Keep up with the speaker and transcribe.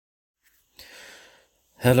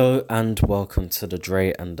Hello and welcome to the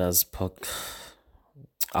Dre and Daz pod.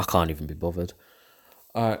 I can't even be bothered.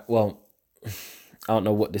 Alright, well, I don't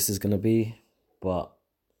know what this is gonna be, but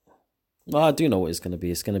I do know what it's gonna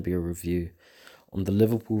be. It's gonna be a review on the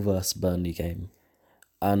Liverpool versus Burnley game.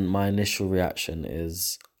 And my initial reaction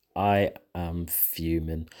is I am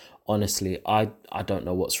fuming. Honestly, I don't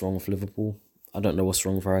know what's wrong with Liverpool. I don't know what's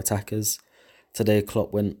wrong with our attackers. Today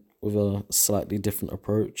Klopp went with a slightly different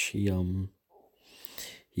approach.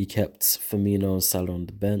 He kept Firmino and Salah on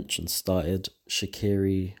the bench and started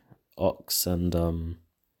Shaqiri, Ox, and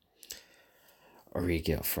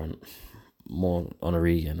Origi up front. More on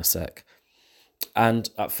Origi in a sec. And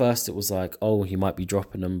at first it was like, oh, he might be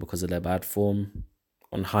dropping them because of their bad form.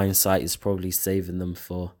 On hindsight, he's probably saving them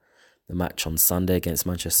for the match on Sunday against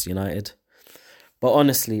Manchester United. But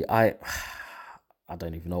honestly, I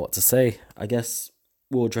don't even know what to say. I guess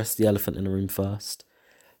we'll address the elephant in the room first.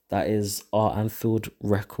 That is our Anfield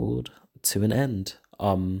record to an end.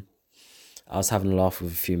 I was having a laugh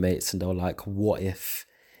with a few mates and they were like, what if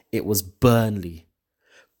it was Burnley?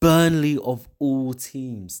 Burnley of all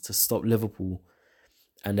teams to stop Liverpool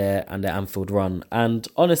and their Anfield run. And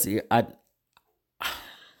honestly, I'd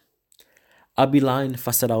be lying if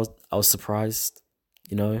I said I was surprised.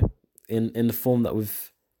 You know, in the form that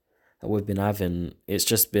we've been having, it's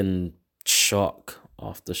just been shock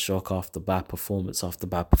after bad performance after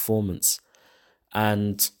bad performance.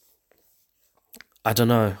 And I don't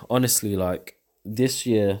know, honestly, like this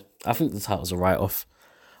year, I think the title's a write off.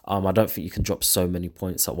 I don't think you can drop so many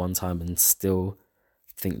points at one time and still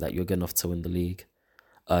think that you're good enough to win the league.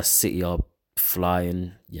 City are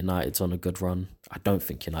flying. United's on a good run. I don't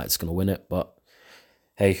think United's gonna win it, but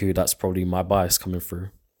hey, that's probably my bias coming through.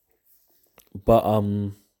 But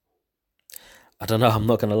I don't know. I'm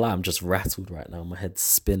not gonna lie. I'm just rattled right now. My head's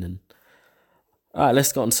spinning. All right,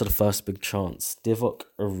 let's get on to the first big chance. Divock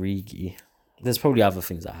Origi. There's probably other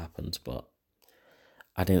things that happened, but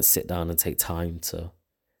I didn't sit down and take time to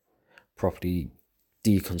properly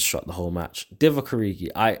deconstruct the whole match. Divock Origi,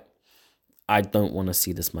 I don't want to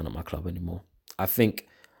see this man at my club anymore. I think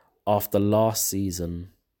after last season,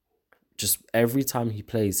 just every time he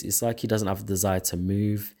plays, it's like he doesn't have a desire to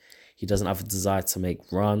move. He doesn't have a desire to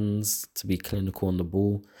make runs, to be clinical on the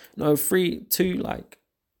ball. No, 3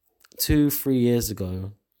 years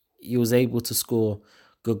ago, he was able to score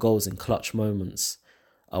good goals in clutch moments.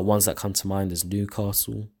 Ones that come to mind is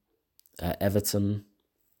Newcastle, Everton,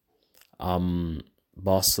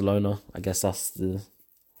 Barcelona. I guess that's the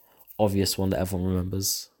obvious one that everyone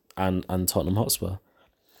remembers, and Tottenham Hotspur.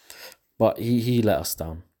 But he let us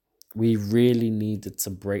down. We really needed to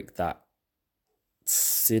break that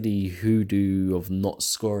city hoodoo of not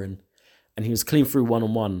scoring. And he was clean through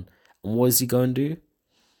one-on-one. And what is he going to do?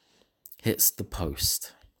 Hits the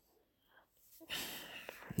post.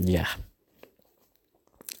 Yeah.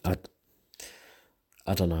 I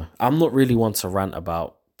don't know. I'm not really one to rant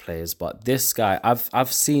about players, but this guy,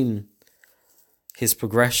 I've seen his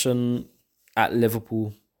progression at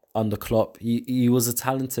Liverpool under Klopp. He was a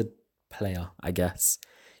talented player, I guess.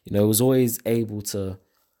 You know, he was always able to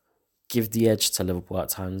give the edge to Liverpool at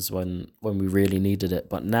times when we really needed it.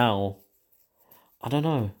 But now, I don't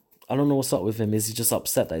know. I don't know what's up with him. Is he just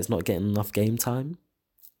upset that he's not getting enough game time?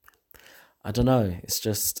 I don't know. It's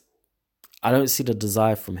just, I don't see the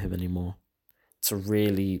desire from him anymore to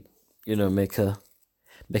really, make a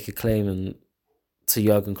claim and to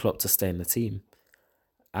Jurgen Klopp to stay in the team.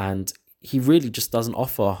 And he really just doesn't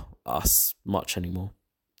offer us much anymore.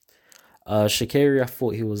 Shaqiri, I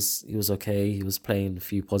thought he was okay. He was playing a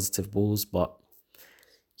few positive balls, but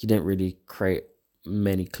he didn't really create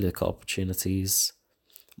many clear-cut opportunities.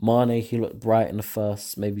 Mane, he looked bright in the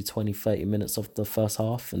first maybe 20, 30 minutes of the first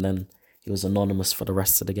half, and then he was anonymous for the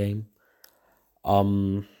rest of the game.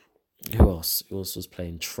 Who else? Who else was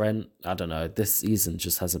playing? Trent. I don't know. This season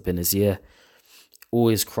just hasn't been his year. All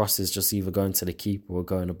his crosses just either going to the keeper or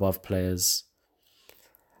going above players.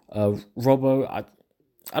 Robbo,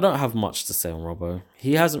 I don't have much to say on Robbo.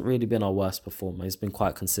 He hasn't really been our worst performer. He's been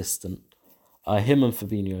quite consistent. Him and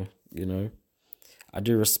Fabinho, I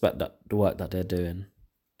do respect the work that they're doing.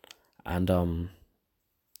 And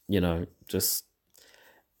just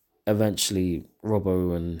eventually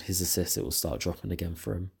Robbo and his assists, it will start dropping again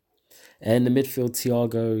for him. And in the midfield,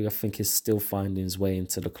 Thiago, I think, is still finding his way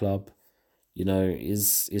into the club.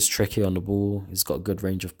 Is tricky on the ball. He's got a good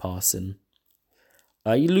range of passing.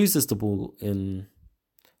 He loses the ball in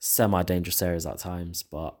semi-dangerous areas at times,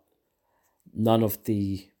 but none of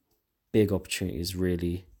the big opportunities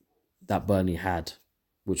really that Burnley had,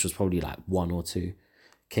 which was probably like one or two,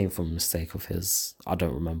 came from a mistake of his. I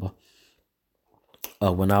don't remember.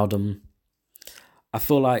 Wijnaldum, I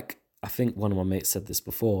feel like, I think one of my mates said this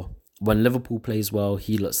before. When Liverpool plays well,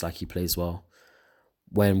 he looks like he plays well.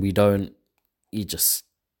 When we don't, he just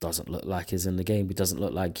doesn't look like he's in the game. He doesn't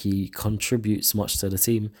look like he contributes much to the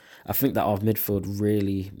team. I think that our midfield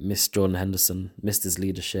really missed Jordan Henderson, missed his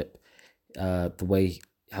leadership, the way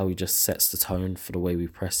how he just sets the tone for the way we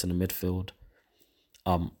press in the midfield.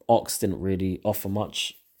 Ox didn't really offer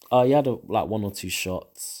much. He had like one or two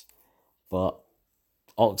shots, but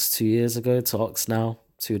Ox 2 years ago to Ox now,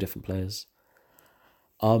 two different players.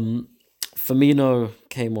 Firmino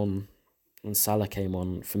came on and Salah came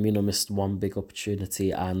on. Firmino missed one big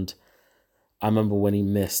opportunity, and I remember when he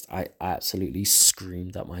missed, I absolutely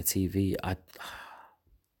screamed at my TV.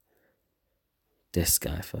 This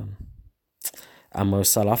guy, fam. And Mo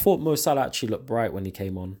Salah. I thought Mo Salah actually looked bright when he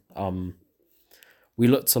came on. We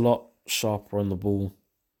looked a lot sharper on the ball.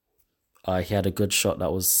 He had a good shot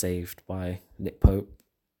that was saved by Nick Pope.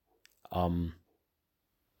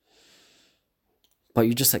 But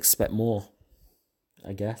you just expect more,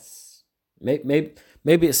 I guess. Maybe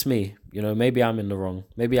it's me. Maybe I'm in the wrong.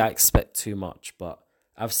 Maybe I expect too much. But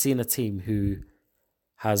I've seen a team who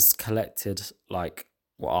has collected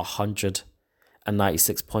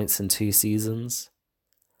 196 points in 2 seasons,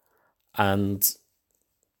 and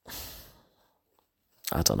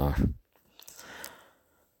I don't know.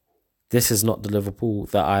 This is not the Liverpool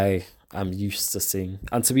that I am used to seeing.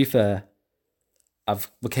 And to be fair,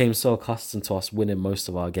 I've became so accustomed to us winning most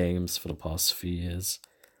of our games for the past few years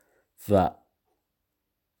that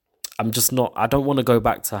I'm just not. I don't want to go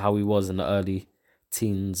back to how we was in the early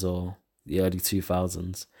teens or the early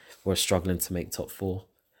 2000s. We're struggling to make top 4.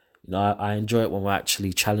 I enjoy it when we're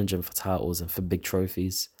actually challenging for titles and for big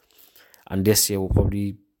trophies. And this year we'll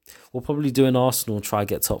probably do an Arsenal, try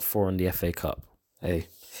get top 4 in the FA Cup. Hey,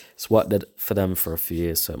 it's worked for them for a few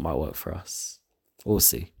years, so it might work for us. We'll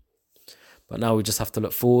see. But now we just have to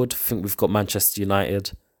look forward. I think we've got Manchester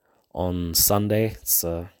United on Sunday,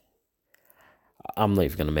 so I'm not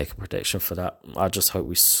even going to make a prediction for that. I just hope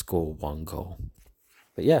we score 1 goal.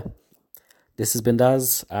 But yeah, this has been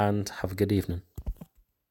Daz, and have a good evening.